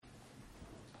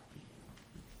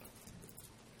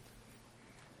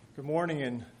Good morning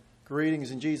and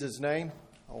greetings in Jesus' name.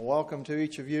 Welcome to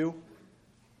each of you.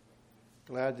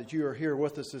 Glad that you are here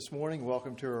with us this morning.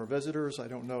 Welcome to our visitors. I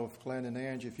don't know if Glenn and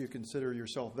Ange, if you consider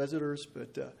yourself visitors,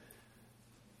 but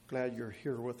glad you're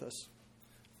here with us.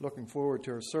 Looking forward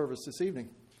to our service this evening.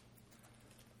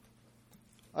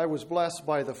 I was blessed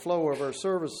by the flow of our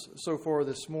service so far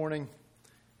this morning.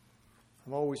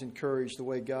 I'm always encouraged the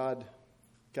way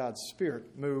God's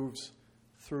Spirit moves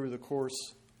through the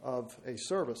course of a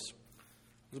service.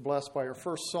 I was blessed by our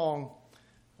first song.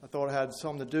 I thought it had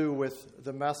something to do with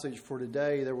the message for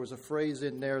today. There was a phrase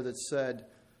in there that said,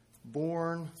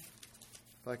 born,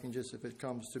 if it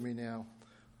comes to me now,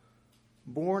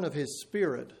 born of His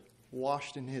Spirit,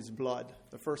 washed in His blood.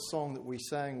 The first song that we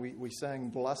sang, we sang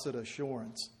Blessed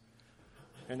Assurance.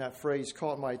 And that phrase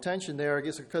caught my attention there, I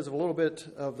guess because of a little bit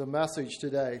of the message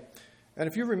today. And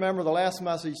if you remember the last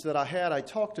message that I had, I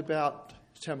talked about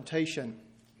temptation.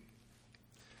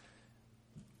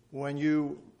 When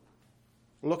you,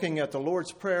 looking at the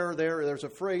Lord's Prayer there's a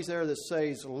phrase there that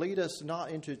says, lead us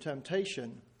not into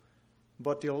temptation,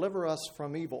 but deliver us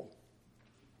from evil.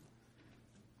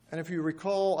 And if you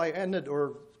recall,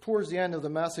 towards the end of the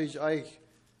message, I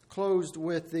closed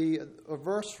with a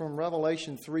verse from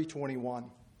Revelation 3:21.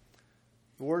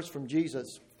 The words from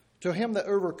Jesus. To him that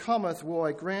overcometh will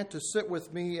I grant to sit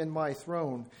with me in my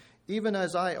throne, even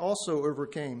as I also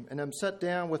overcame, and am set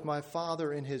down with my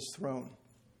Father in his throne.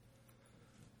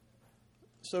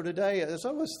 So today, as I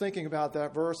was thinking about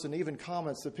that verse and even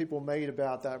comments that people made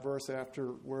about that verse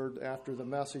after the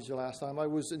message the last time, I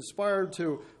was inspired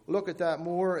to look at that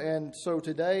more. And so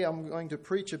today I'm going to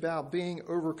preach about being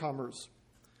overcomers.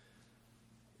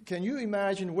 Can you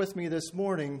imagine with me this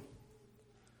morning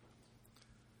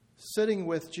sitting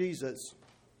with Jesus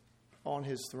on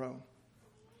his throne?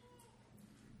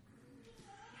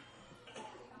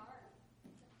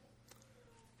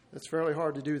 It's fairly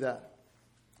hard to do that.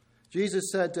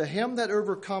 Jesus said, to him that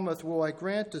overcometh will I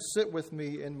grant to sit with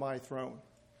me in my throne.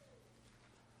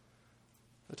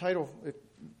 The title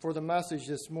for the message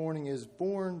this morning is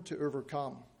Born to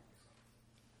Overcome.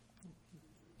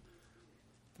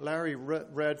 Larry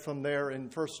read from there in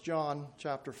 1 John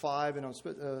chapter 5, and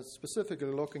I'm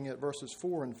specifically looking at verses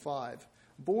 4 and 5.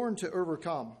 Born to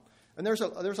overcome. And there's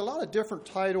a lot of different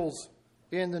titles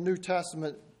in the New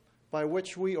Testament by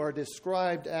which we are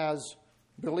described as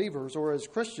believers or as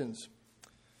Christians.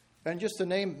 And just to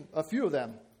name a few of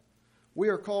them, we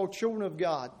are called children of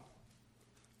God,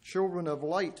 children of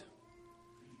light.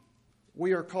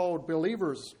 We are called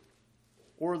believers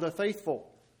or the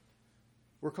faithful.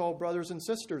 We're called brothers and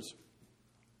sisters.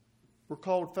 We're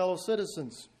called fellow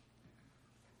citizens.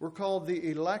 We're called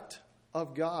the elect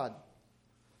of God.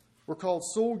 We're called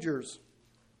soldiers,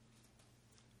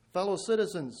 fellow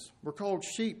citizens. We're called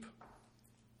sheep,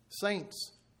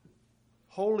 saints,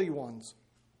 holy ones.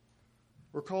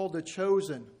 We're called the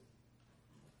chosen.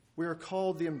 We are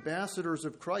called the ambassadors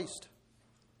of Christ.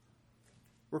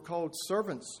 We're called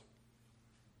servants,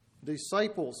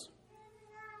 disciples.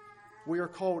 We are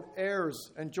called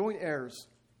heirs and joint heirs.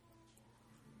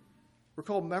 We're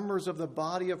called members of the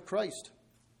body of Christ.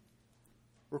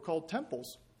 We're called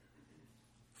temples,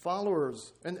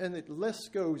 followers, and the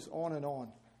list goes on and on.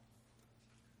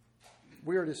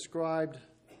 We are described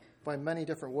by many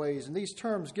different ways, and these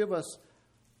terms give us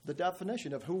the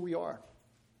definition of who we are.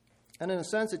 And in a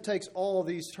sense, it takes all of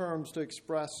these terms to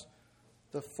express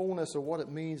the fullness of what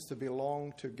it means to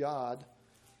belong to God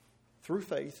through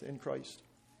faith in Christ.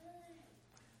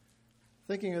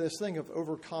 Thinking of this thing of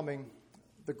overcoming,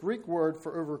 the Greek word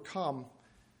for overcome,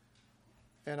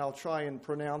 and I'll try and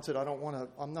pronounce it.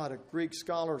 I'm not a Greek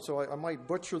scholar, so I might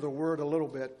butcher the word a little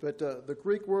bit, but the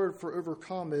Greek word for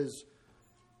overcome is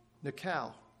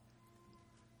nikao.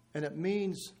 And it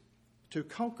means to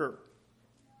conquer,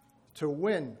 to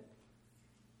win.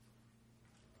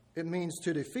 It means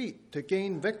to defeat, to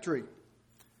gain victory.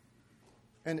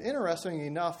 And interestingly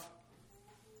enough,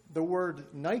 the word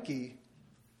Nike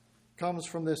comes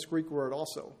from this Greek word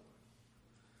also.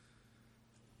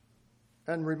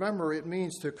 And remember, it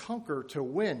means to conquer, to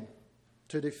win,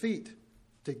 to defeat,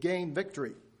 to gain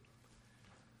victory.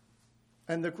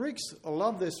 And the Greeks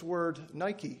love this word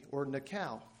Nike or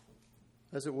Nikao,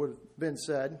 as it would have been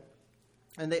said.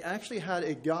 And they actually had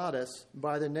a goddess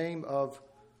by the name of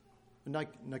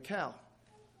Nikao.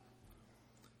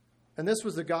 And this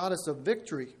was the goddess of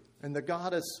victory and the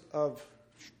goddess of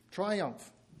triumph.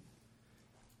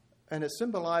 And it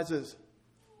symbolizes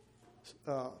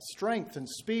strength and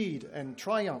speed and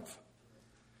triumph.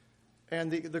 And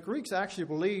the Greeks actually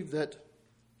believed that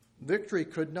victory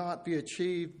could not be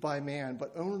achieved by man,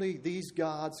 but only these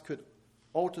gods could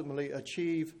ultimately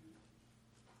achieve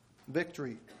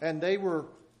victory. And they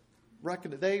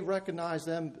recognized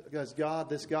them as God,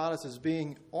 this goddess, as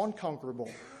being unconquerable.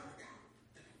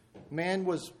 Man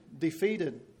was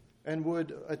defeated and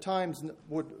would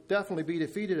definitely be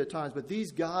defeated at times. But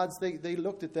these gods, they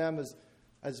looked at them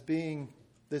as being,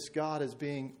 this God as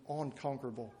being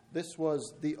unconquerable. This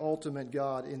was the ultimate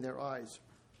God in their eyes.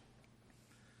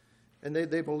 And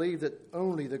they believed that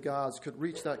only the gods could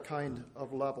reach that kind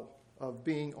of level of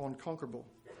being unconquerable.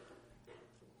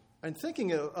 And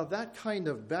thinking of that kind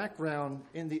of background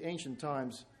in the ancient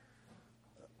times,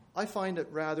 I find it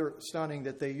rather stunning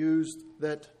that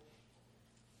that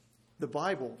the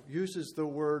Bible uses the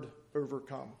word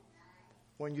overcome.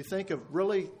 When you think of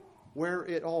really where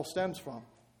it all stems from.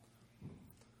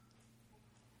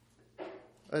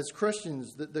 As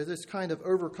Christians, there's this kind of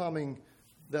overcoming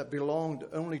that belonged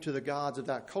only to the gods of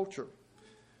that culture.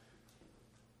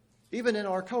 Even in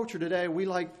our culture today, we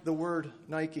like the word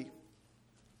Nike.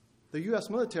 The U.S.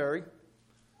 military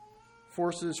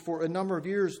forces, for a number of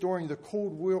years during the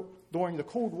Cold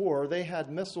War, they had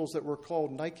missiles that were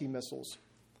called Nike missiles.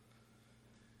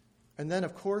 And then,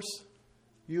 of course,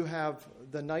 you have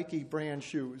the Nike brand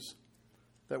shoes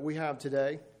that we have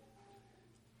today.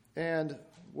 And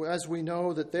as we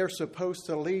know that they're supposed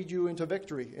to lead you into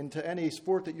victory, into any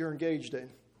sport that you're engaged in.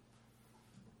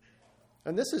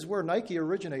 And this is where Nike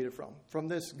originated from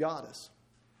this goddess,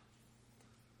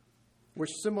 which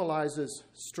symbolizes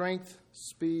strength,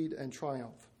 speed, and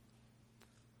triumph.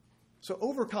 So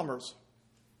overcomers,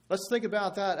 let's think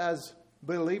about that as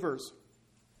believers.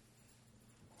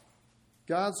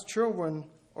 God's children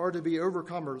are to be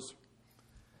overcomers,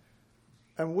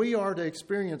 and we are to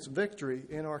experience victory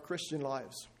in our Christian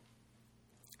lives.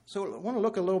 So I want to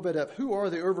look a little bit at who are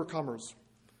the overcomers.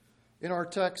 In our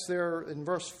text there in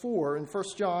verse 4, in 1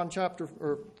 John chapter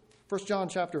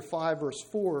 5, verse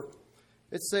 4,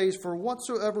 it says, "For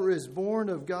whatsoever is born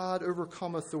of God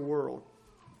overcometh the world."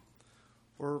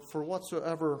 Or for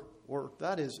whatsoever, or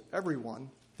that is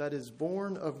everyone that is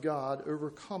born of God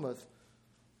overcometh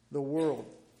the world.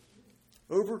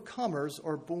 Overcomers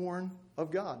are born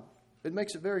of God. It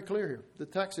makes it very clear here. The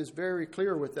text is very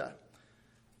clear with that.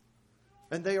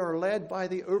 And they are led by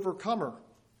the overcomer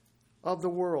of the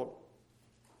world.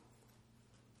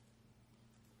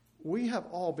 We have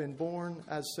all been born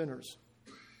as sinners.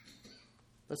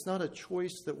 That's not a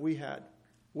choice that we had.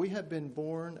 We have been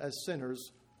born as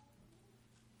sinners,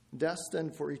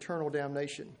 destined for eternal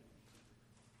damnation.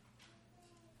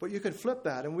 But you can flip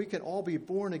that, and we can all be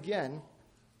born again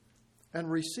and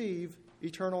receive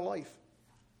eternal life.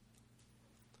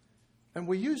 And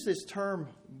we use this term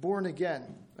born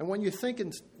again. And when you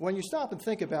stop and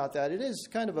think about that, it is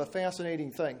kind of a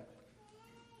fascinating thing.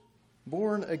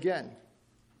 Born again.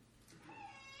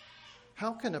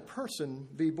 How can a person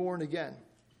be born again?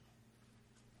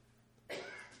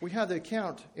 We have the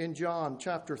account in John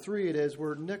chapter 3, it is,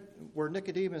 where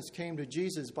Nicodemus came to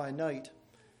Jesus by night.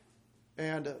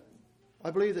 And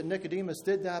I believe that Nicodemus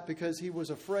did that because he was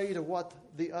afraid of what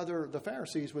the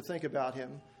Pharisees would think about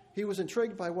him. He was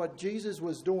intrigued by what Jesus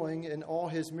was doing in all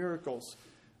his miracles.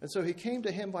 And so he came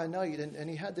to him by night, and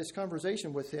he had this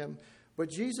conversation with him. But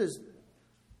Jesus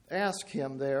asked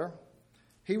him there,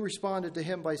 he responded to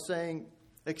him by saying,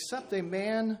 "Except a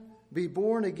man be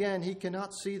born again, he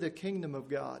cannot see the kingdom of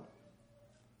God."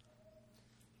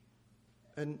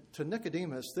 And to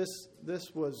Nicodemus,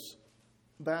 this was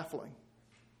baffling.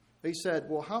 He said,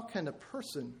 well, how can a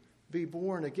person be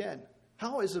born again?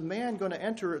 How is a man going to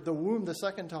enter the womb the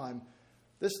second time?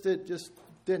 This just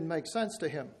didn't make sense to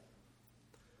him.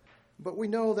 But we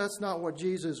know that's not what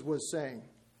Jesus was saying.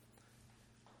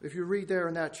 If you read there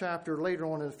in that chapter later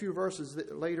on, in a few verses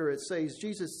later, it says,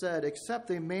 Jesus said,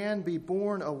 "Except a man be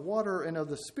born of water and of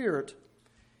the Spirit,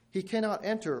 he cannot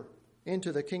enter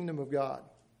into the kingdom of God."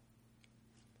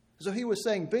 So he was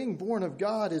saying being born of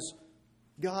God is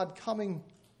God coming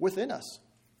within us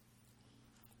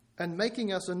and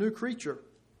making us a new creature.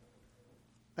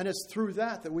 And it's through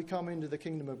that we come into the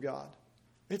kingdom of God.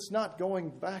 It's not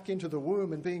going back into the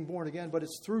womb and being born again, but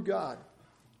it's through God.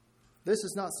 This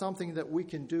is not something that we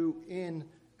can do in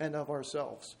and of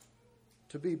ourselves.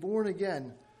 To be born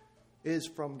again is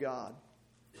from God.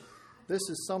 This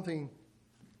is something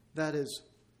that is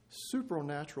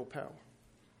supernatural power.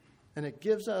 And it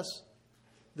gives us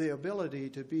the ability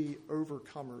to be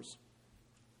overcomers.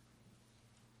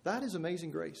 That is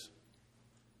amazing grace.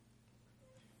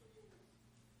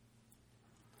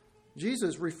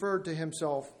 Jesus referred to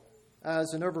himself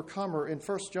as an overcomer in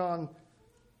John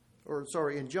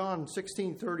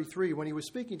 16:33, when he was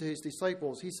speaking to his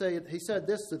disciples. He said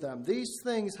this to them, "These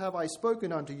things have I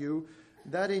spoken unto you,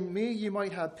 that in me you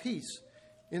might have peace.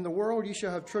 In the world ye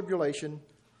shall have tribulation,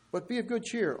 but be of good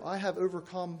cheer. I have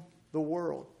overcome the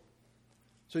world.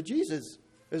 So Jesus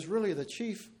is really the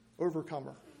chief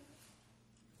overcomer.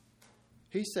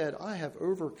 He said, I have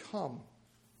overcome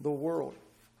the world.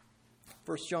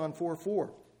 1 John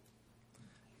 4:4.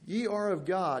 Ye are of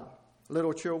God,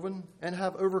 little children, and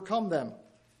have overcome them,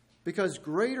 because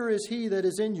greater is he that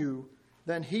is in you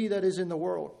than he that is in the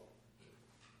world.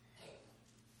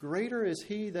 Greater is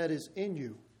he that is in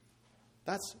you.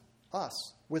 That's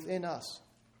us, within us.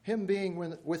 Him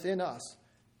being within us.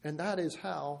 And that is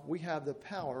how we have the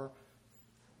power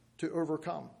to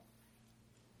overcome.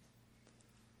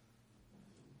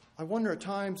 I wonder at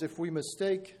times if we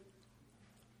mistake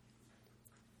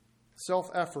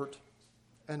self-effort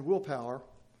and willpower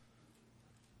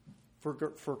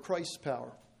for Christ's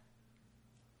power.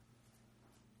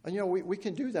 And we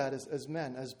can do that as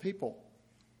men, as people,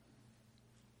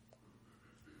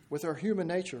 with our human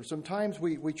nature. Sometimes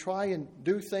we try and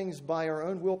do things by our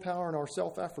own willpower and our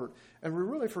self-effort, and we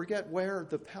really forget where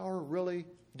the power really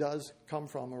does come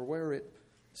from, or where it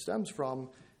stems from,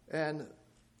 and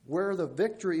where the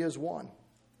victory is won.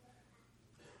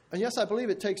 And yes, I believe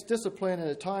it takes discipline, and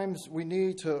at times we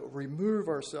need to remove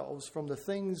ourselves from the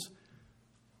things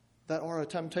that are a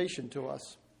temptation to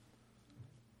us.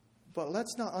 But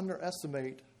let's not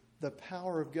underestimate the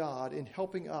power of God in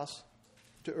helping us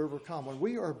to overcome. When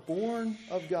we are born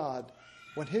of God,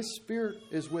 when His Spirit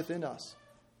is within us,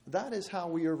 that is how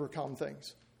we overcome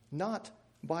things, not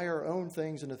by our own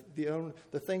things and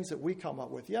the things that we come up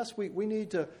with. Yes, we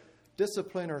need to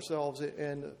discipline ourselves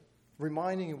in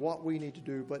reminding what we need to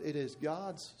do, but it is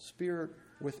God's Spirit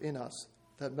within us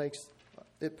that makes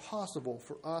it possible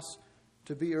for us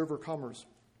to be overcomers.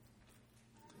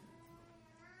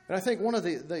 And I think one of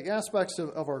the aspects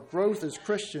of our growth as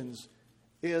Christians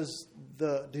is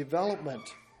the development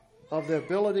of the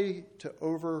ability to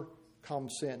overcome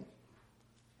sin.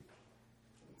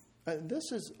 And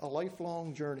this is a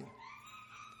lifelong journey.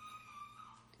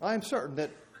 I am certain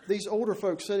that these older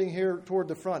folks sitting here toward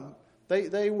the front,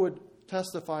 they would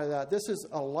testify that this is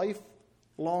a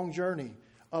lifelong journey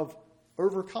of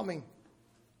overcoming.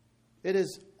 It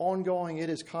is ongoing. It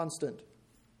is constant.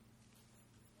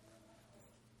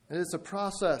 And it's a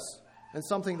process and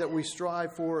something that we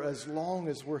strive for as long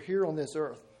as we're here on this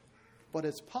earth. But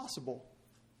it's possible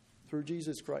through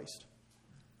Jesus Christ.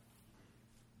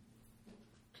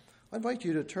 I invite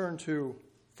you to turn to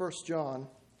 1 John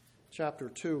chapter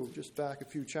 2, just back a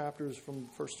few chapters from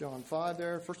 1 John 5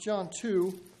 there. 1 John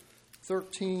 2,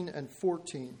 13 and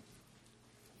 14.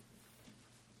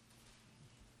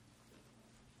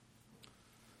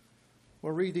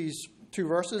 We'll read these two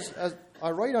verses. As I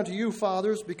write unto you,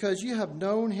 fathers, because ye have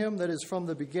known him that is from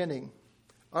the beginning.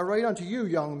 I write unto you,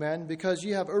 young men, because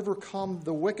ye have overcome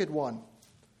the wicked one.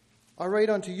 I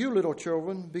write unto you, little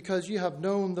children, because ye have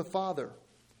known the Father.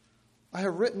 I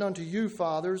have written unto you,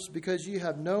 fathers, because ye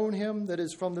have known him that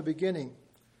is from the beginning.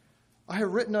 I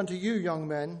have written unto you, young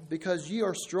men, because ye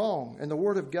are strong, and the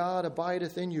word of God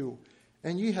abideth in you,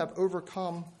 and ye have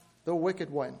overcome the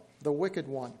wicked one.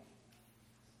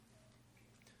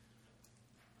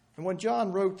 And when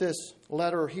John wrote this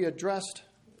letter, he addressed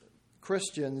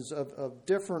Christians of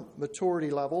different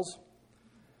maturity levels.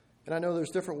 And I know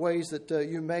there's different ways that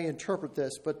you may interpret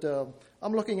this, but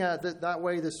I'm looking at it that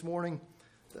way this morning,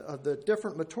 the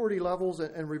different maturity levels,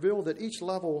 and revealed that each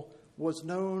level was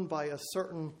known by a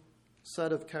certain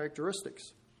set of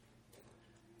characteristics.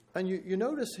 And you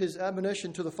notice his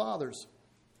admonition to the fathers.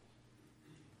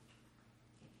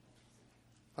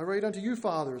 I write unto you,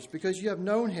 fathers, because ye have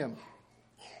known him.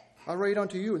 I write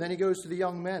unto you. And then he goes to the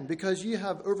young men, because ye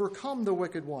have overcome the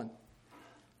wicked one.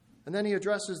 And then he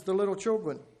addresses the little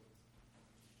children.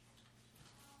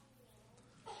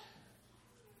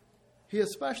 He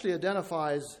especially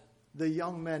identifies the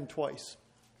young men twice.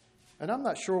 And I'm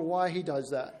not sure why he does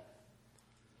that.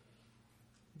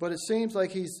 But it seems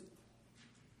like he's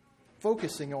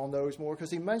focusing on those more because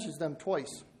he mentions them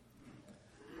twice.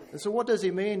 And so what does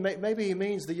he mean? Maybe he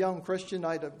means the young Christian,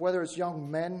 whether it's young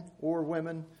men or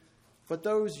women, but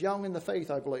those young in the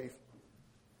faith, I believe.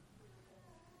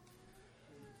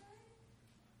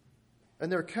 And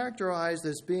they're characterized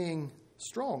as being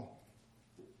strong.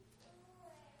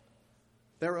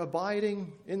 They're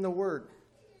abiding in the Word.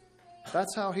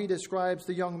 That's how he describes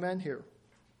the young men here.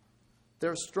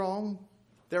 They're strong.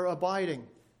 They're abiding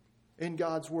in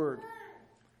God's Word.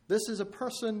 This is a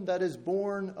person that is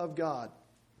born of God.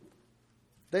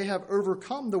 They have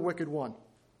overcome the wicked one.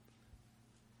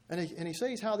 And he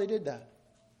says how they did that.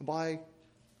 By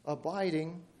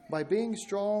abiding, by being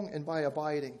strong and by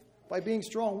abiding. By being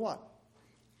strong what?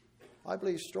 I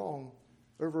believe strong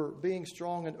over being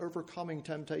strong and overcoming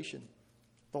temptation,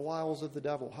 the wiles of the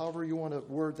devil, however you want to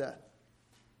word that.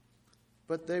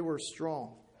 But they were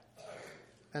strong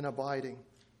and abiding.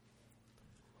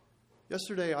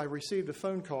 Yesterday, I received a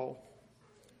phone call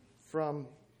from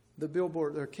the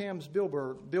billboard, or Cam's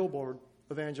billboard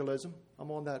evangelism.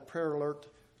 I'm on that prayer alert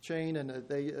chain, and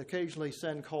they occasionally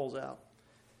send calls out.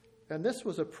 And this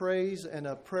was a praise and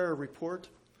a prayer report.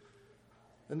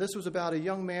 And this was about a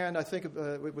young man, I think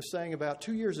it was saying about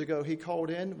 2 years ago, he called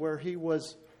in where he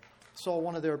saw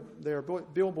one of their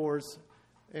billboards.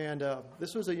 And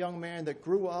this was a young man that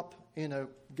grew up in a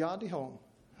godly home,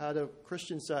 had a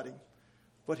Christian setting.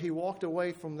 But he walked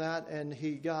away from that and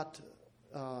he got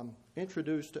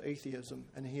introduced to atheism,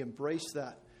 and he embraced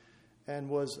that and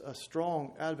was a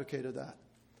strong advocate of that.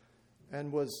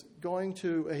 And was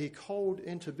he called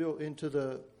into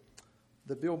the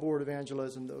billboard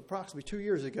evangelism approximately 2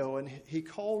 years ago, and he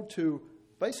called to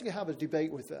basically have a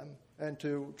debate with them and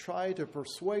to try to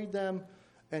persuade them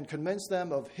and convince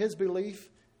them of his belief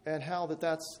and how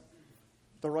that's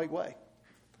the right way.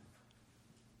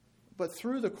 But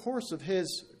through the course of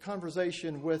his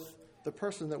conversation with the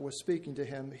person that was speaking to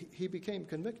him, he became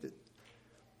convicted.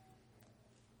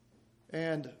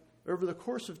 And over the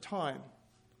course of time,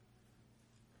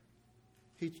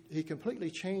 he completely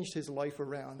changed his life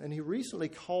around. And he recently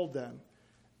called them,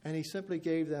 and he simply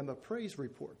gave them a praise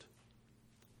report.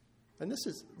 And this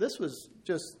was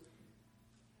just,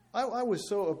 I was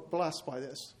so blessed by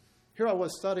this. Here I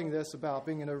was studying this about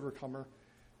being an overcomer,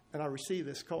 and I received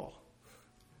this call.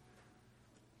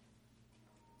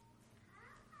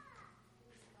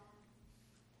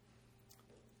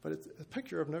 But it's a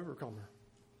picture of an overcomer.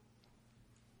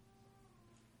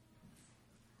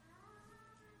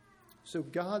 So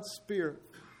God's Spirit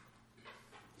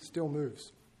still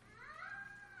moves.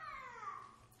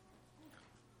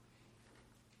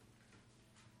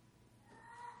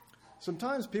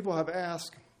 Sometimes people have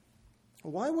asked,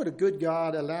 why would a good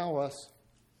God allow us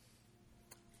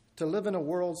to live in a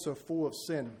world so full of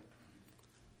sin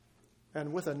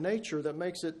and with a nature that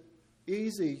makes it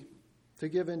easy to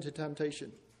give in to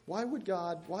temptation? Why would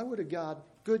a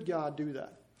good God do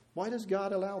that? Why does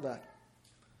God allow that?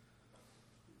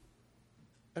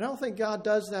 And I don't think God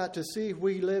does that to see if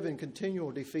we live in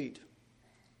continual defeat.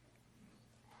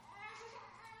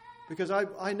 Because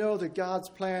I know that God's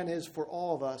plan is for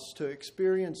all of us to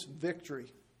experience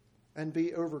victory and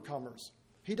be overcomers.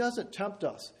 He doesn't tempt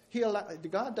us.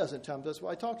 God doesn't tempt us.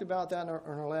 Well, I talked about that in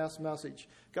our last message.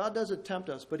 God doesn't tempt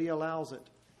us, but He allows it.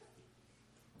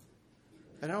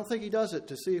 And I don't think He does it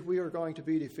to see if we are going to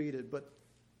be defeated, but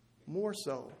more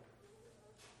so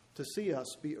to see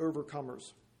us be overcomers.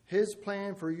 His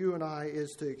plan for you and I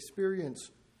is to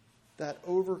experience that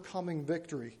overcoming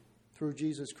victory through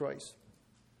Jesus Christ.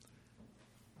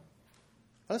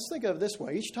 Let's think of it this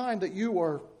way. Each time that you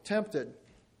are tempted,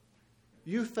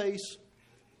 you face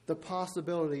the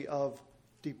possibility of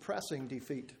depressing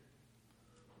defeat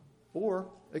or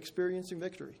experiencing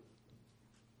victory.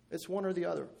 It's one or the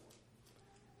other.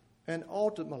 And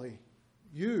ultimately,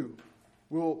 you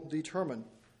will determine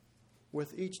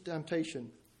with each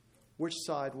temptation which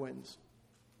side wins.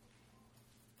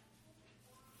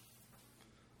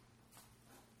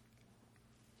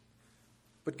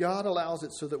 But God allows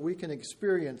it so that we can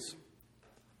experience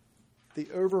the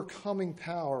overcoming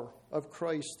power of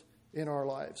Christ in our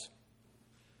lives.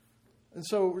 And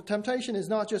so temptation is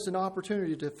not just an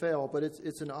opportunity to fail, but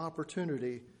it's an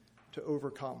opportunity to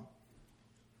overcome.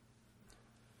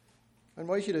 I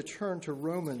invite you to turn to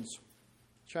Romans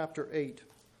chapter 8.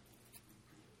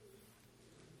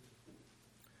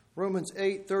 Romans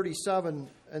 8:37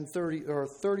 and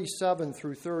 37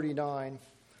 through 39.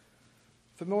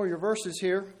 Familiar verses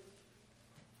here.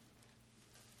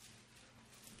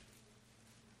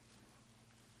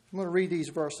 I'm going to read these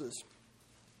verses.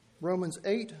 Romans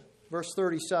 8, verse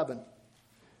 37.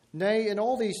 Nay, in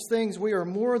all these things we are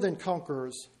more than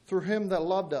conquerors through Him that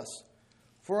loved us.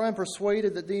 For I am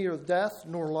persuaded that neither death,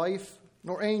 nor life,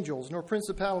 nor angels, nor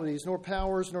principalities, nor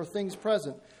powers, nor things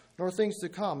present, nor things to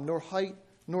come, nor height,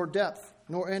 nor depth,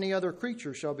 nor any other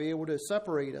creature shall be able to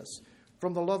separate us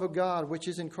from the love of God, which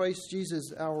is in Christ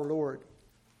Jesus our Lord.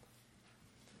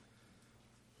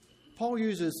 Paul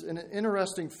uses an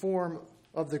interesting form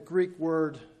of the Greek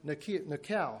word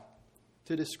nikao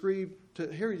to describe.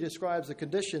 Here he describes the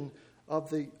condition of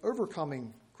the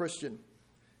overcoming Christian.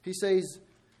 He says,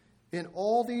 in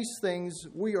all these things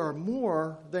we are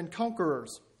more than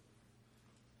conquerors.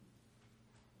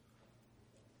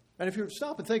 And if you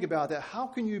stop and think about that, how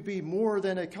can you be more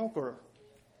than a conqueror?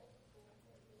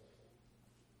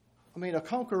 I mean, a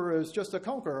conqueror is just a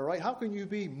conqueror, right? How can you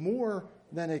be more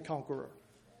than a conqueror?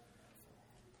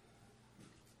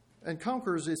 And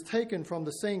conquers is taken from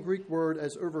the same Greek word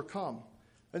as overcome.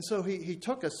 And so he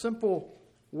took a simple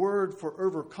word for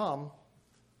overcome,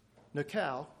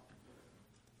 nikao,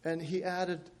 and he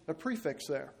added a prefix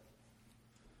there.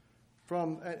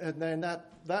 And then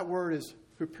that word is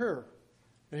hupir.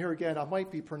 And here again, I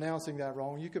might be pronouncing that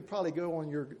wrong. You could probably go on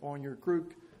your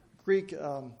Greek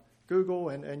Google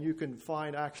and you can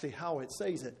find actually how it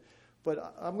says it.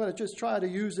 But I'm going to just try to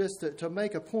use this to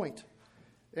make a point.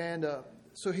 And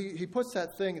so he puts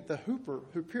that thing, the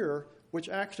hupir, which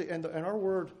actually, and our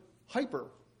word hyper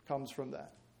comes from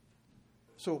that.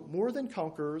 So more than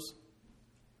conquerors,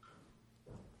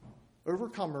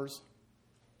 overcomers.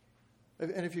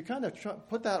 And if you kind of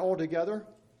put that all together,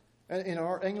 in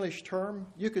our English term,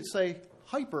 you could say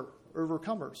hyper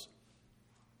overcomers.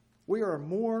 We are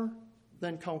more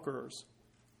than conquerors.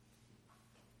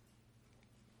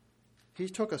 He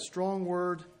took a strong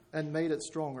word and made it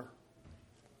stronger.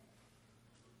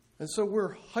 And so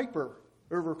we're hyper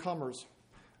overcomers.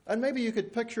 And maybe you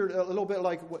could picture it a little bit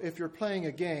like if you're playing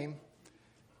a game.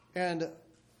 And,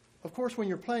 of course, when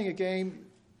you're playing a game,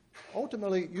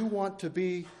 ultimately you want to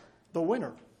be the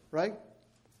winner, right?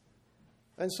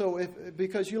 And so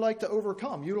because you like to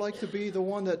overcome, you like to be the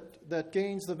one that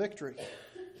gains the victory.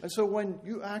 And so when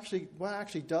what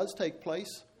actually does take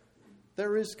place,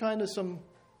 there is kind of some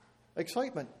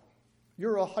excitement.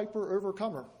 You're a hyper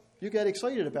overcomer. You get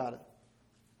excited about it.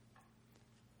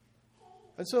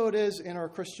 And so it is in our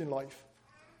Christian life.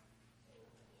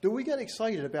 Do we get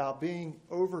excited about being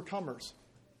overcomers?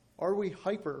 Are we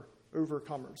hyper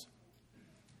overcomers?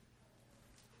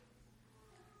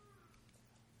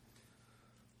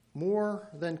 More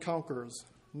than conquerors.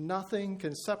 Nothing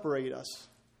can separate us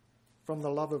from the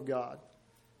love of God.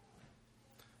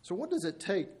 So what does it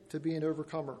take to be an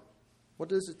overcomer? What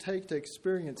does it take to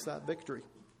experience that victory?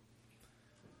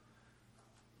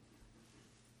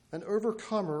 An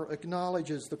overcomer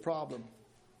acknowledges the problem.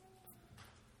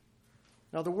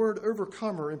 Now, the word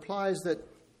overcomer implies that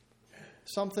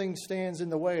something stands in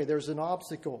the way. There's an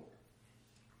obstacle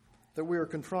that we are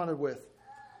confronted with,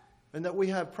 and that we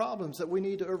have problems that we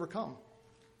need to overcome.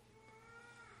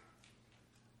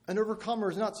 An overcomer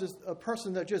is not just a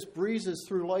person that just breezes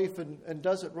through life and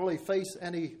doesn't really face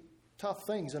any tough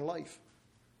things in life.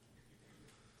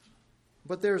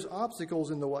 But there's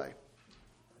obstacles in the way.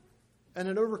 And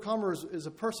an overcomer is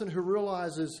a person who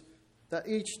realizes that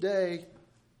each day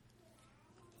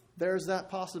there's that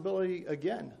possibility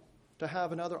again to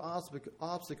have another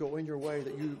obstacle in your way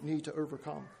that you need to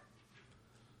overcome.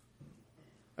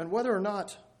 And whether or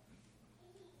not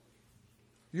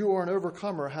you are an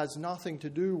overcomer has nothing to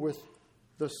do with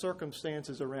the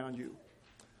circumstances around you.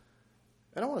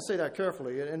 And I want to say that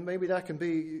carefully, and maybe that can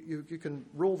be, you can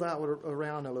roll that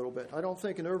around a little bit. I don't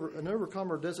think an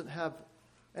overcomer doesn't have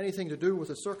anything to do with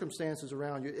the circumstances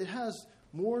around you. It has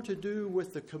more to do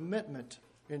with the commitment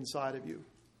inside of you.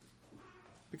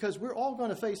 Because we're all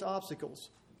going to face obstacles.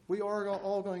 We are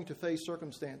all going to face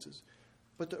circumstances.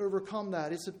 But to overcome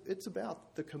that, it's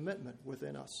about the commitment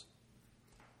within us.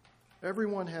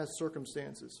 Everyone has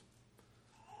circumstances.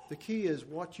 The key is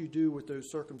what you do with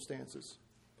those circumstances.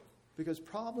 Because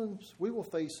problems, we will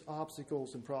face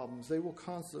obstacles and problems. They will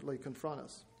constantly confront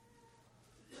us.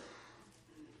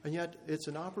 And yet, it's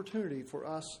an opportunity for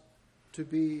us to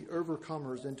be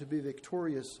overcomers and to be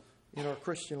victorious in our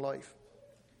Christian life.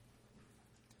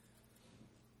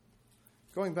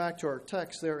 Going back to our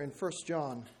text there in 1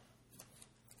 John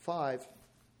 5,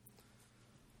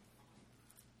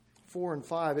 4 and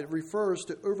 5, it refers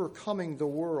to overcoming the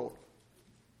world.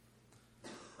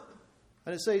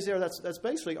 And it says there that's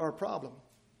basically our problem.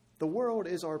 The world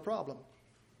is our problem.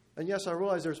 And yes, I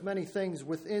realize there's many things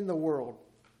within the world,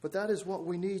 but that is what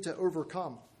we need to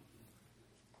overcome.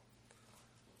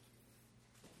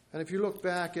 And if you look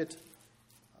back at,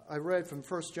 I read from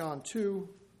 1 John 2,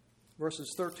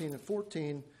 verses 13 and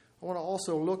 14, I want to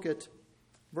also look at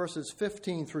verses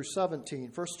 15 through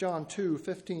 17. 1 John 2,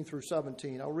 15 through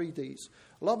 17. I'll read these.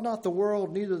 Love not the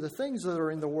world, neither the things that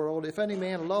are in the world. If any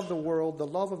man love the world, the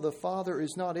love of the Father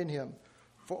is not in him.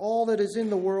 For all that is in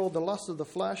the world, the lust of the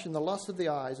flesh and the lust of the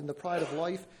eyes and the pride of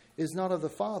life is not of the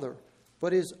Father,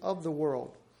 but is of the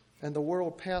world. And the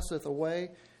world passeth away,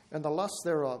 and the lust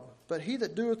thereof. But he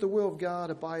that doeth the will of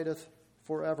God abideth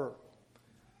forever.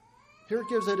 Here it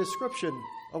gives a description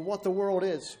of what the world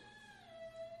is.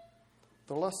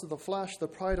 The lust of the flesh, the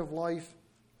pride of life,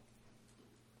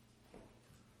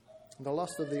 and the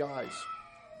lust of the eyes.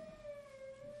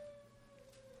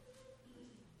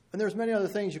 And there's many other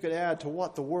things you could add to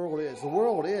what the world is. The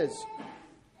world is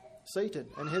Satan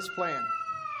and his plan.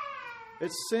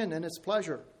 It's sin and its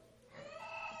pleasure.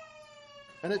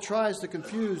 And it tries to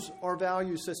confuse our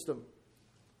value system.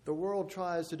 The world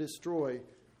tries to destroy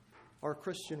our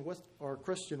Christian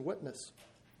witness.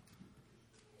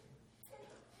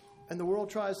 And the world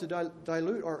tries to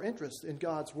dilute our interest in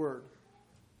God's Word.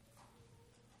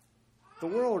 The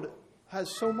world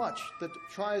has so much that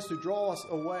tries to draw us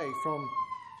away from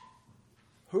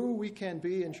who we can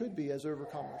be and should be as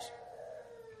overcomers.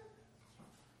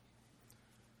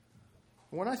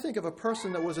 When I think of a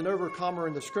person that was an overcomer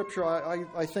in the Scripture,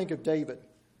 I think of David.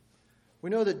 We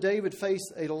know that David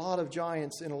faced a lot of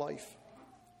giants in life.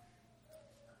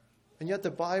 And yet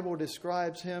the Bible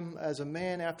describes him as a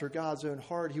man after God's own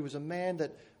heart. He was a man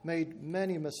that made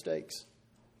many mistakes.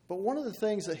 But one of the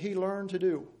things that he learned to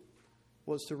do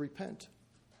was to repent,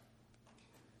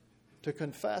 to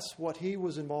confess what he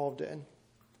was involved in,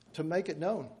 to make it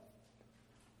known.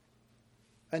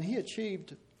 And he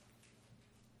achieved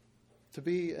to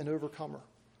be an overcomer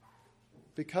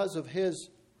because of his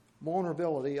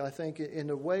vulnerability, I think, in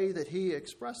the way that he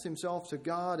expressed himself to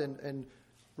God and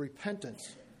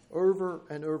repentance over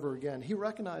and over again. He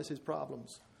recognized his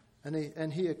problems,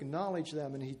 and he acknowledged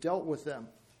them, and he dealt with them,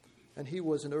 and he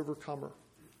was an overcomer.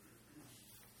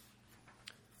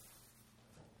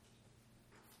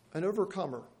 An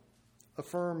overcomer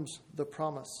affirms the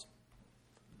promise.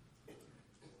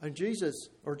 And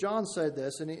John said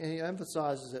this, and he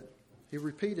emphasizes it. He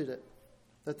repeated it,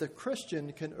 that the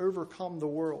Christian can overcome the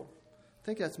world. I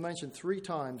think that's mentioned 3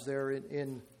 times there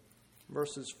in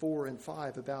verses 4 and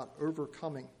 5 about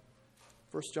overcoming.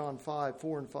 1 John 5,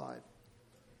 4 and 5.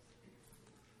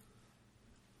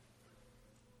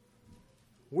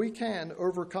 We can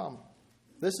overcome.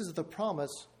 This is the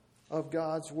promise of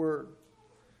God's Word.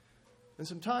 And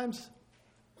sometimes,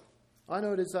 I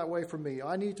know it is that way for me.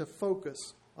 I need to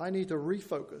focus. I need to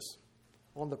refocus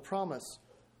on the promise,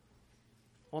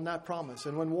 on that promise.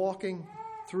 And when walking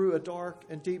through a dark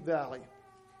and deep valley,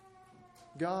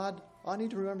 I need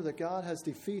to remember that God has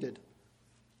defeated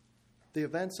the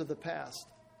events of the past.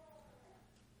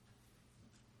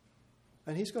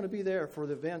 And He's going to be there for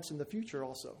the events in the future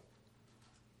also.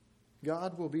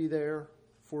 God will be there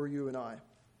for you and I.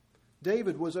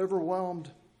 David was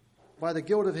overwhelmed by the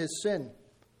guilt of his sin,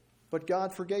 but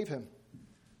God forgave him.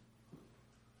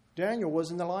 Daniel was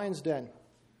in the lion's den,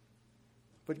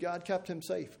 but God kept him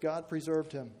safe. God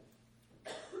preserved him.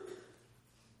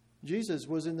 Jesus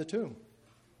was in the tomb,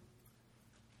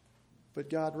 but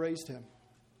God raised him.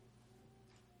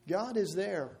 God is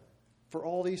there for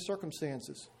all these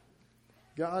circumstances.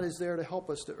 God is there to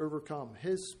help us to overcome.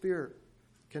 His Spirit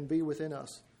can be within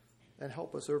us and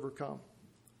help us overcome.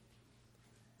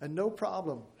 And no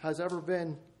problem has ever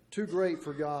been too great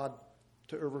for God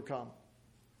to overcome.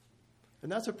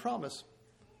 And that's a promise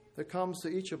that comes to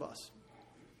each of us.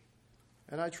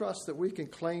 And I trust that we can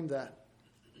claim that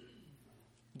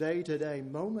day to day,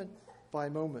 moment by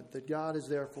moment, that God is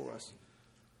there for us.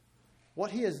 What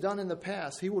He has done in the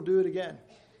past, He will do it again.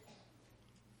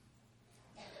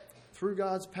 Through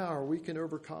God's power, we can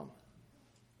overcome.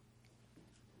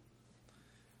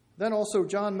 Then also,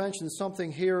 John mentions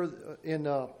something here in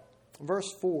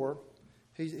verse 4.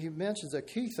 He mentions a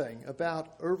key thing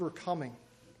about overcoming.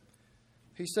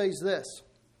 He says this,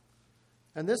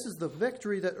 and this is the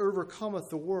victory that overcometh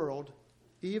the world,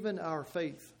 even our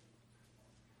faith.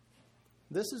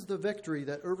 This is the victory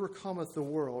that overcometh the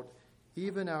world,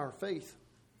 even our faith.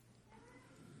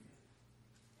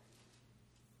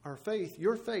 Our faith,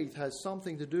 your faith, has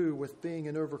something to do with being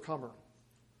an overcomer.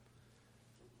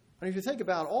 And if you think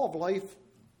about it, all of life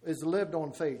is lived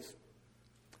on faith.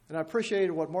 And I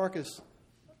appreciated what Marcus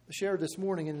shared this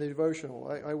morning in the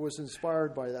devotional. I was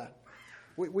inspired by that.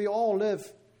 We all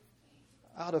live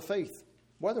out of faith,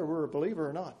 whether we're a believer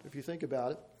or not, if you think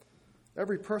about it.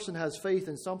 Every person has faith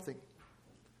in something.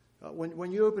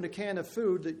 When you open a can of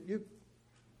food that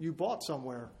you bought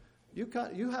somewhere,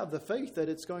 you have the faith that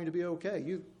it's going to be okay.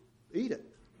 You eat it,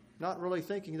 not really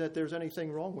thinking that there's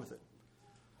anything wrong with it.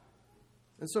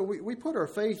 And so we put our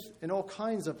faith in all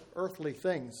kinds of earthly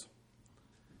things.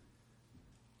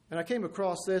 And I came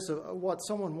across this, what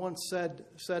someone once said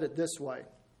it this way.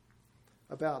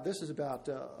 This is about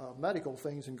medical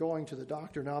things and going to the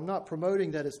doctor. Now, I'm not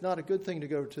promoting that it's not a good thing to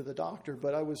go to the doctor,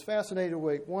 but I was fascinated the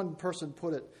way one person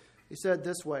put it. He said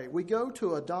this way, we go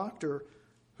to a doctor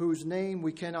whose name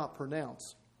we cannot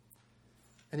pronounce,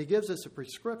 and he gives us a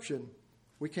prescription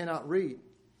we cannot read.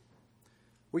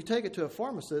 We take it to a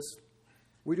pharmacist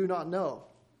we do not know.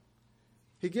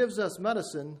 He gives us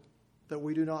medicine that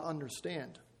we do not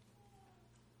understand.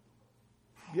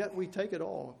 Yet we take it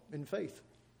all in faith.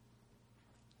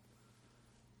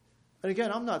 And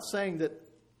again, I'm not saying that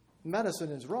medicine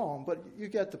is wrong, but you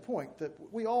get the point that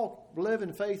we all live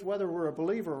in faith whether we're a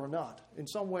believer or not, in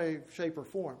some way, shape, or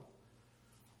form.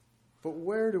 But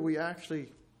where do we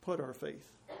actually put our faith,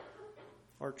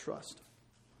 our trust?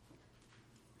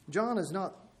 John is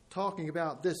not talking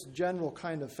about this general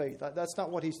kind of faith. That's not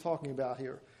what he's talking about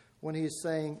here when he's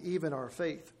saying even our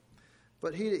faith.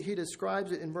 But he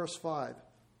describes it in verse 5.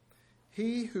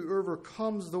 He who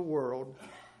overcomes the world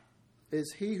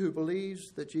is he who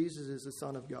believes that Jesus is the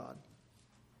Son of God.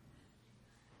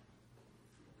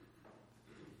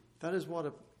 That is what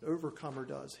an overcomer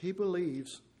does. He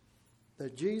believes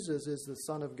that Jesus is the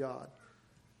Son of God.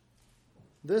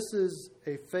 This is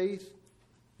a faith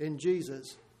in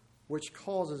Jesus which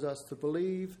causes us to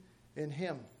believe in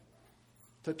him,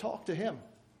 to talk to him,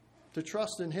 to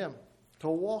trust in him, to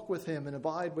walk with him and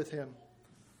abide with him.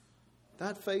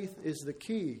 That faith is the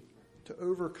key to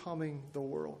overcoming the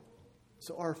world.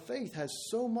 So our faith has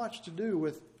so much to do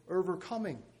with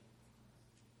overcoming.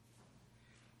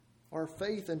 Our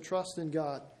faith and trust in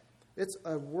God. It's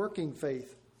a working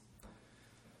faith.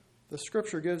 The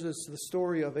scripture gives us the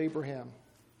story of Abraham.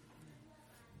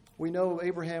 We know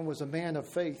Abraham was a man of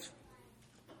faith.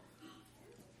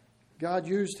 God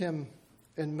used him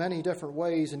in many different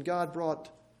ways, and God brought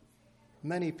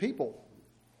many people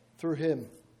through him.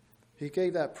 He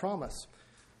gave that promise.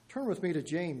 Turn with me to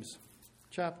James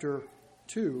chapter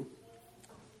 2.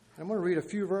 I'm going to read a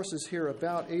few verses here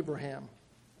about Abraham.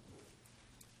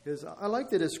 Because I like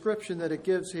the description that it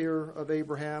gives here of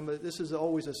Abraham. This is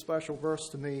always a special verse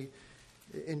to me.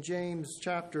 In James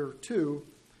chapter 2,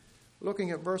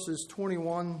 looking at verses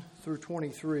 21 through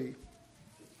 23.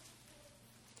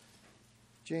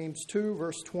 James 2,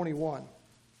 verse 21.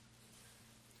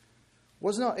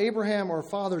 Was not Abraham our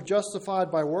father justified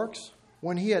by works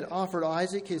when he had offered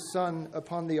Isaac his son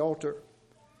upon the altar?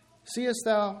 Seest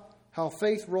thou how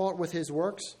faith wrought with his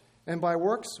works, and by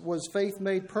works was faith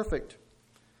made perfect?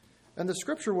 And the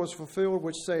scripture was fulfilled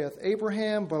which saith,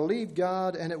 Abraham believed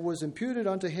God, and it was imputed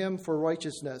unto him for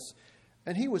righteousness.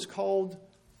 And he was called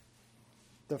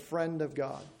the friend of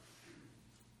God.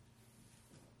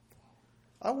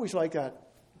 I always like that.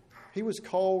 He was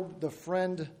called the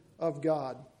friend of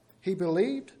God. He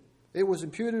believed, it was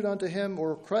imputed unto him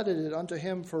or credited unto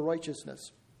him for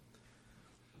righteousness.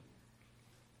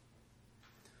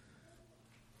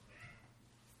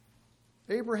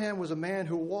 Abraham was a man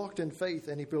who walked in faith,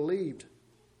 and he believed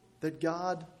that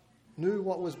God knew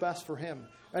what was best for him.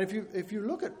 And if you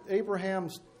look at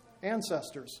Abraham's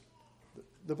ancestors,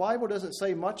 the Bible doesn't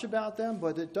say much about them,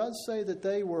 but it does say that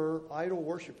they were idol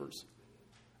worshipers.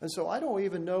 And so I don't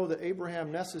even know that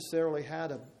Abraham necessarily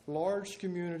had a large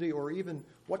community or even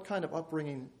what kind of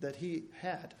upbringing that he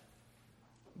had.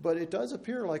 But it does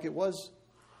appear like it was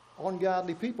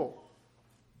ungodly people.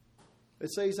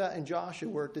 It says that in Joshua,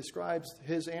 where it describes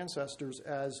his ancestors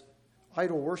as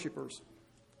idol worshipers.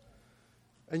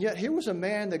 And yet here was a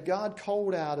man that God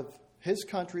called out of his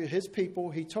country, his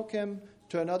people. He took him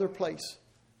to another place.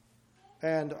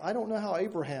 And I don't know how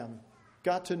Abraham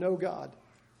got to know God,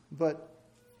 but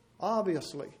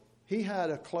obviously he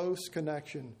had a close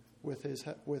connection with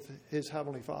his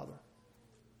Heavenly Father.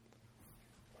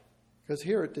 Because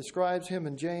here it describes him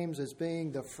in James as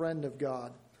being the friend of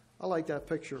God. I like that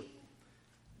picture.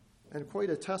 And quite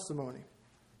a testimony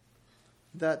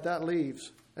that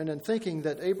leaves. And in thinking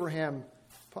that Abraham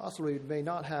possibly may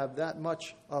not have that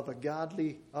much of a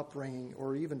godly upbringing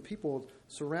or even people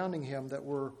surrounding him that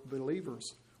were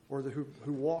believers or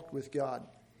who walked with God.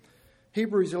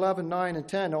 Hebrews 11, 9 and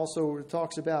 10 also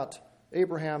talks about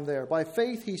Abraham there. By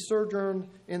faith he sojourned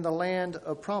in the land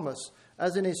of promise,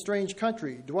 as in a strange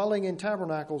country, dwelling in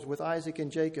tabernacles with Isaac and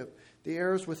Jacob, the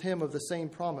heirs with him of the same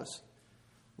promise.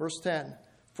 Verse 10.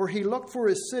 For he looked for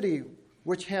his city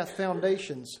which hath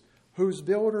foundations, whose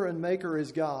builder and maker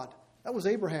is God. That was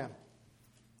Abraham.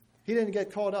 He didn't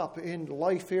get caught up in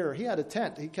life here. He had a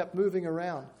tent. He kept moving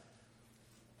around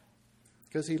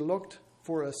because he looked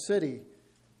for a city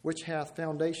which hath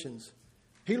foundations.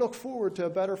 He looked forward to a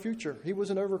better future. He was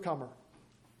an overcomer.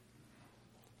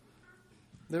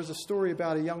 There's a story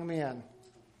about a young man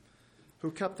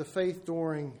who kept the faith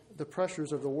during the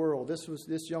pressures of the world.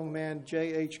 This young man,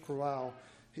 J.H. Crowell.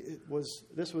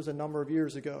 This was a number of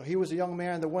years ago. He was a young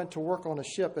man that went to work on a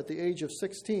ship at the age of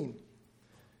 16.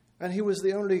 And he was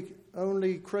the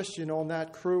only Christian on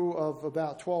that crew of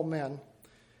about 12 men.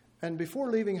 And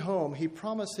before leaving home, he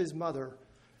promised his mother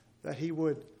that he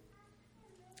would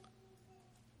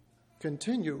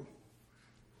continue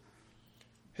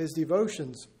his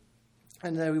devotions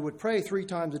and that he would pray 3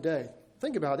 times a day.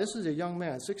 Think about it. This is a young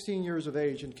man, 16 years of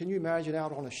age, and can you imagine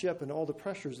out on a ship and all the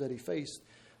pressures that he faced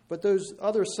But those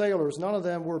other sailors, none of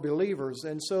them were believers.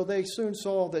 And so they soon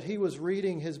saw that he was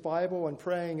reading his Bible and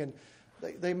praying, and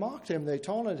they mocked him, they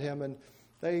taunted him, and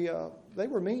they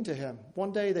were mean to him.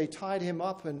 One day they tied him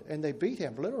up and they beat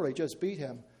him, literally just beat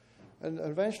him. And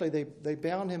eventually they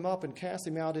bound him up and cast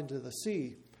him out into the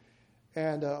sea.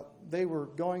 And they were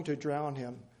going to drown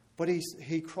him. But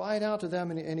he cried out to them,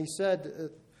 and he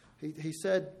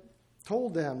said,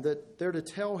 told them that they're to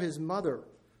tell his mother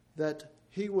that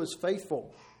he was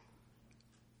faithful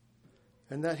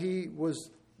and that he was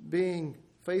being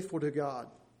faithful to God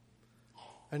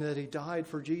and that he died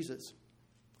for Jesus.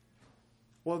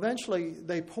 Well, eventually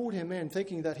they pulled him in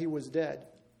thinking that he was dead.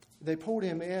 They pulled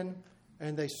him in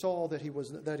and they saw that he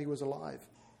was alive.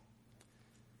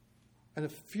 And a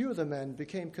few of the men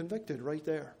became convicted right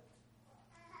there.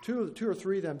 Two or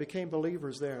three of them became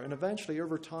believers there. And eventually,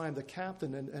 over time, the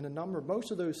captain and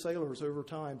most of those sailors over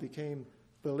time became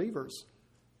believers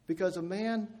because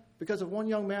of one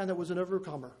young man that was an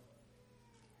overcomer.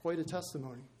 Quite a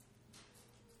testimony.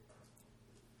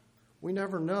 We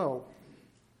never know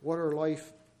what our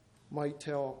life might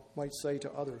say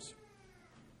to others.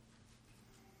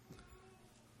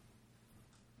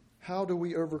 How do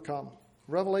we overcome?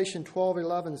 Revelation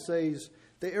 12:11 says,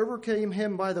 "They overcame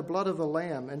him by the blood of the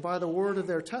Lamb and by the word of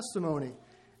their testimony,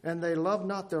 and they loved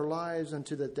not their lives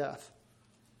unto the death."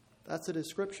 That's a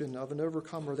description of an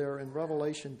overcomer there in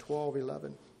Revelation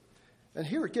 12:11. And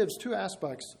here it gives two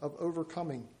aspects of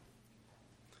overcoming.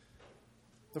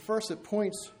 The first, it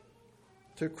points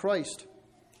to Christ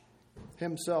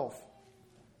himself.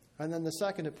 And then the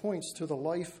second, it points to the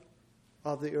life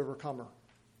of the overcomer.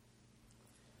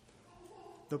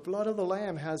 The blood of the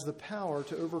Lamb has the power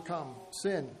to overcome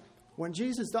sin. When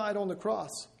Jesus died on the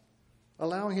cross,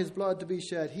 allowing his blood to be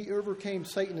shed, he overcame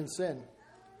Satan and sin.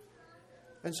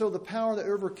 And so the power that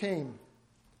overcame,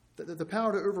 the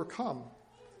power to overcome,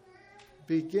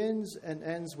 begins and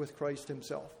ends with Christ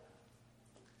himself.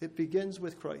 It begins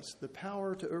with Christ. The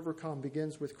power to overcome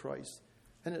begins with Christ,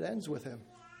 and it ends with him.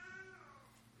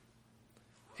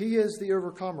 He is the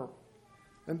overcomer.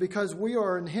 And because we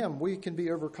are in him, we can be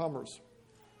overcomers.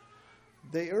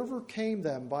 They overcame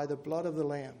them by the blood of the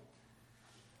Lamb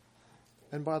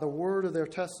and by the word of their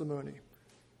testimony.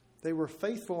 They were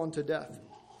faithful unto death.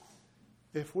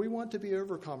 If we want to be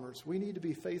overcomers, we need to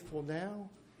be faithful now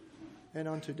and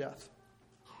unto death.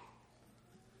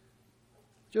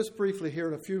 Just briefly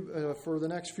here, for the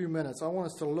next few minutes, I want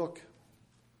us to look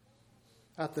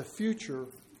at the future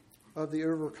of the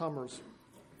overcomers,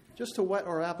 just to whet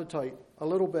our appetite a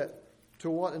little bit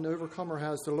to what an overcomer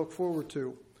has to look forward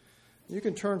to. You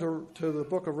can turn to the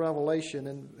book of Revelation,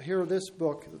 and here this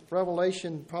book,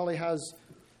 Revelation, probably has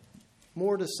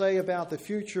more to say about the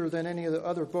future than any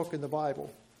other book in the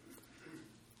Bible.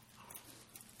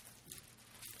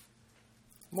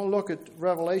 I'm going to look at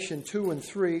Revelation 2 and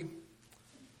 3,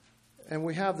 and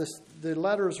we have the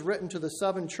letters written to the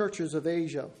 7 churches of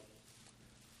Asia.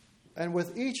 And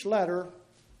with each letter,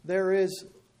 there is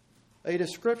a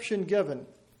description given.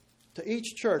 To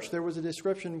each church, there was a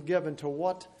description given to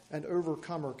what an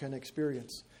overcomer can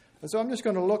experience. And so I'm just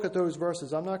going to look at those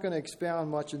verses. I'm not going to expound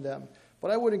much in them.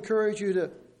 But I would encourage you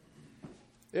to,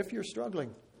 if you're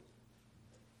struggling,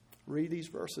 read these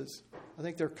verses. I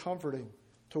think they're comforting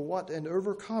to what an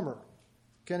overcomer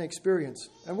can experience.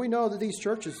 And we know that these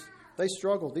churches, they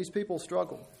struggle. These people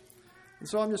struggle. And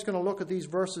so I'm just going to look at these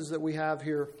verses that we have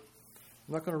here.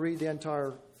 I'm not going to read the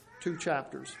entire 2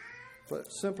 chapters,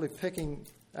 but simply picking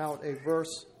out a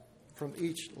verse from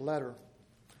each letter.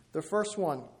 The first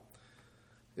one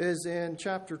is in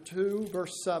chapter 2,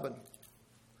 verse 7.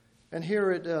 And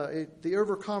here the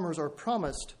overcomers are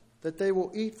promised that they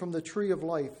will eat from the tree of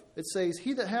life. It says,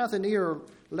 "He that hath an ear,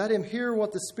 let him hear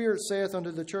what the Spirit saith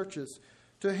unto the churches.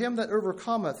 To him that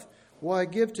overcometh will I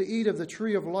give to eat of the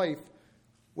tree of life,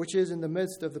 which is in the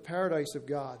midst of the paradise of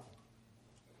God."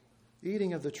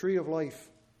 Eating of the tree of life.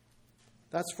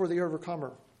 That's for the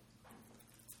overcomer.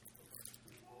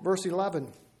 Verse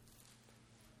 11.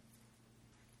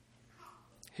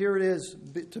 Here it is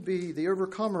to be the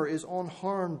overcomer is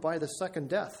unharmed by the second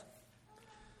death.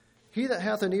 "He that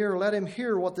hath an ear, let him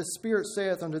hear what the Spirit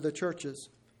saith unto the churches.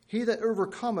 He that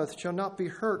overcometh shall not be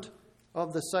hurt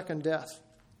of the second death."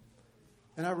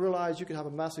 And I realize you could have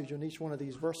a message on each one of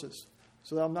these verses.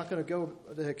 So I'm not going to go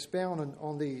to expound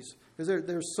on these, because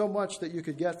there's so much that you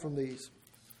could get from these.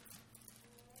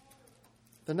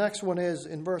 The next one is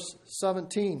in verse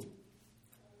 17.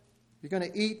 You're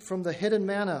going to eat from the hidden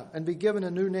manna and be given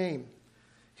a new name.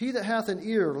 "He that hath an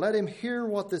ear, let him hear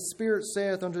what the Spirit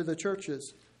saith unto the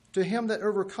churches. To him that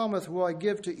overcometh will I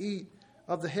give to eat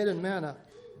of the hidden manna,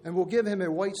 and will give him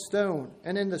a white stone,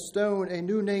 and in the stone a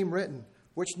new name written,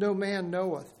 which no man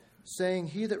knoweth, saying,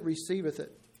 he that receiveth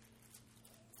it,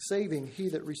 saving he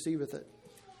that receiveth it.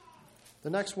 The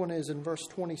next one is in verse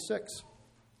 26.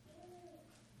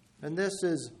 And this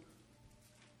is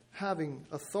having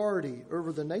authority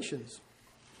over the nations.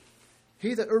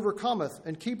 He that overcometh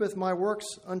and keepeth my works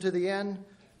unto the end,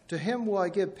 to him will I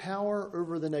give power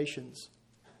over the nations.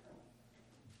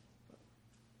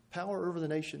 Power over the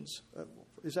nations.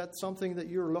 Is that something that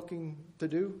you're looking to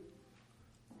do?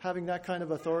 Having that kind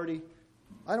of authority?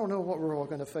 I don't know what we're all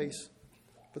going to face,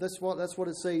 but that's what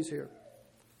it says here.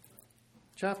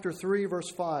 Chapter 3, verse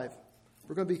 5.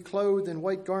 We're going to be clothed in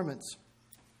white garments.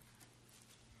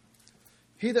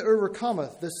 He that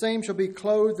overcometh, the same shall be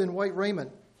clothed in white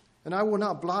raiment. And I will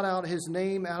not blot out his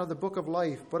name out of the book of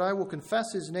life, but I will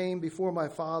confess his name before my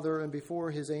Father and before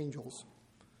his angels.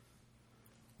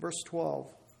 Verse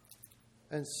 12.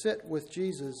 And sit with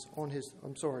Jesus on his,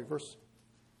 verse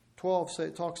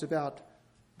 12 talks about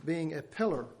being a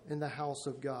pillar in the house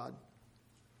of God.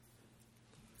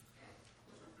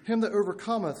 Him that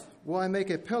overcometh will I make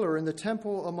a pillar in the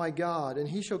temple of my God, and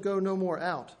he shall go no more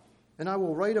out. And I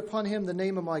will write upon him the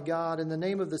name of my God, and the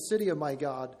name of the city of my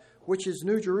God, which is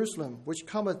New Jerusalem, which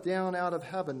cometh down out of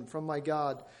heaven from my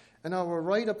God. And I will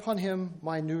write upon him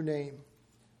my new name.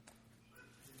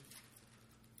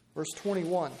 Verse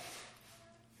 21.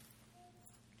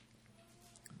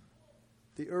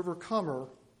 The overcomer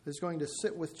is going to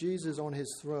sit with Jesus on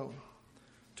his throne.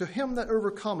 To him that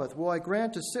overcometh will I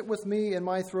grant to sit with me in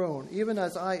my throne, even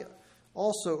as I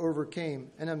also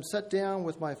overcame, and am set down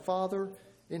with my Father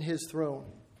in his throne.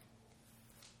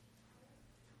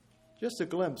 Just a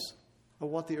glimpse of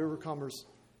what the overcomers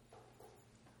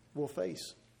will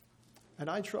face. And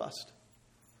I trust.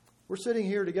 We're sitting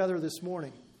here together this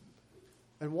morning.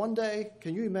 And one day,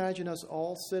 can you imagine us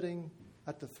all sitting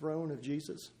at the throne of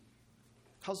Jesus?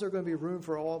 How's there going to be room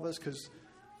for all of us? Because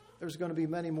there's going to be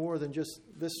many more than just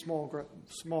this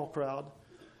small crowd.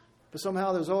 But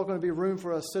somehow there's all going to be room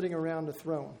for us sitting around the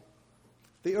throne.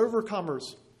 The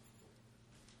overcomers,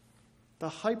 the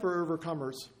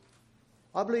hyper-overcomers,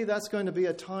 I believe that's going to be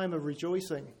a time of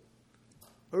rejoicing.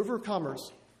 Overcomers.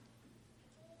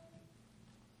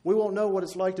 We won't know what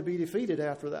it's like to be defeated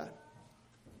after that.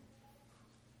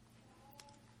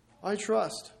 I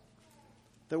trust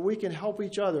that we can help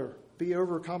each other be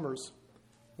overcomers.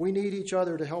 We need each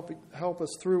other to help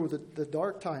us through the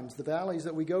dark times, the valleys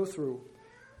that we go through.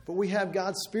 But we have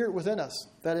God's Spirit within us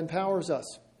that empowers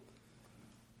us.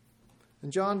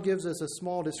 And John gives us a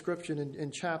small description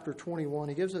in chapter 21.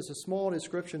 He gives us a small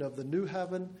description of the new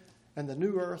heaven and the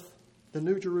new earth, the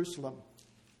new Jerusalem.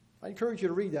 I encourage you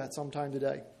to read that sometime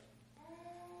today.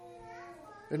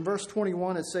 In verse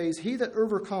 21 it says, he that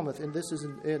overcometh, and this is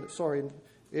in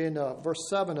verse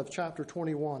 7 of chapter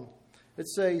 21. It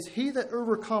says, he that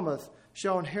overcometh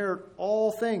shall inherit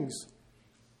all things,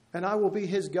 and I will be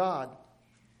his God,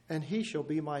 and he shall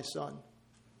be my son.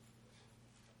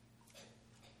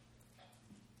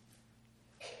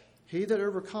 He that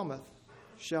overcometh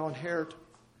shall inherit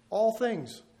all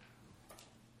things.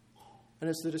 And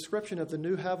it's the description of the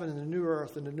new heaven and the new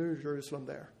earth and the new Jerusalem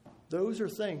there. Those are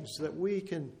things that we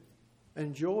can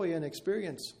enjoy and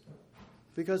experience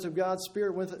because of God's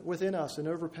Spirit within us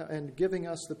and giving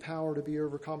us the power to be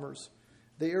overcomers.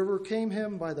 They overcame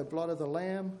him by the blood of the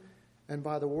Lamb and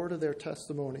by the word of their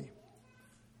testimony.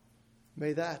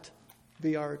 May that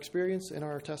be our experience and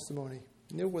our testimony.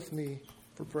 Kneel with me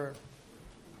for prayer.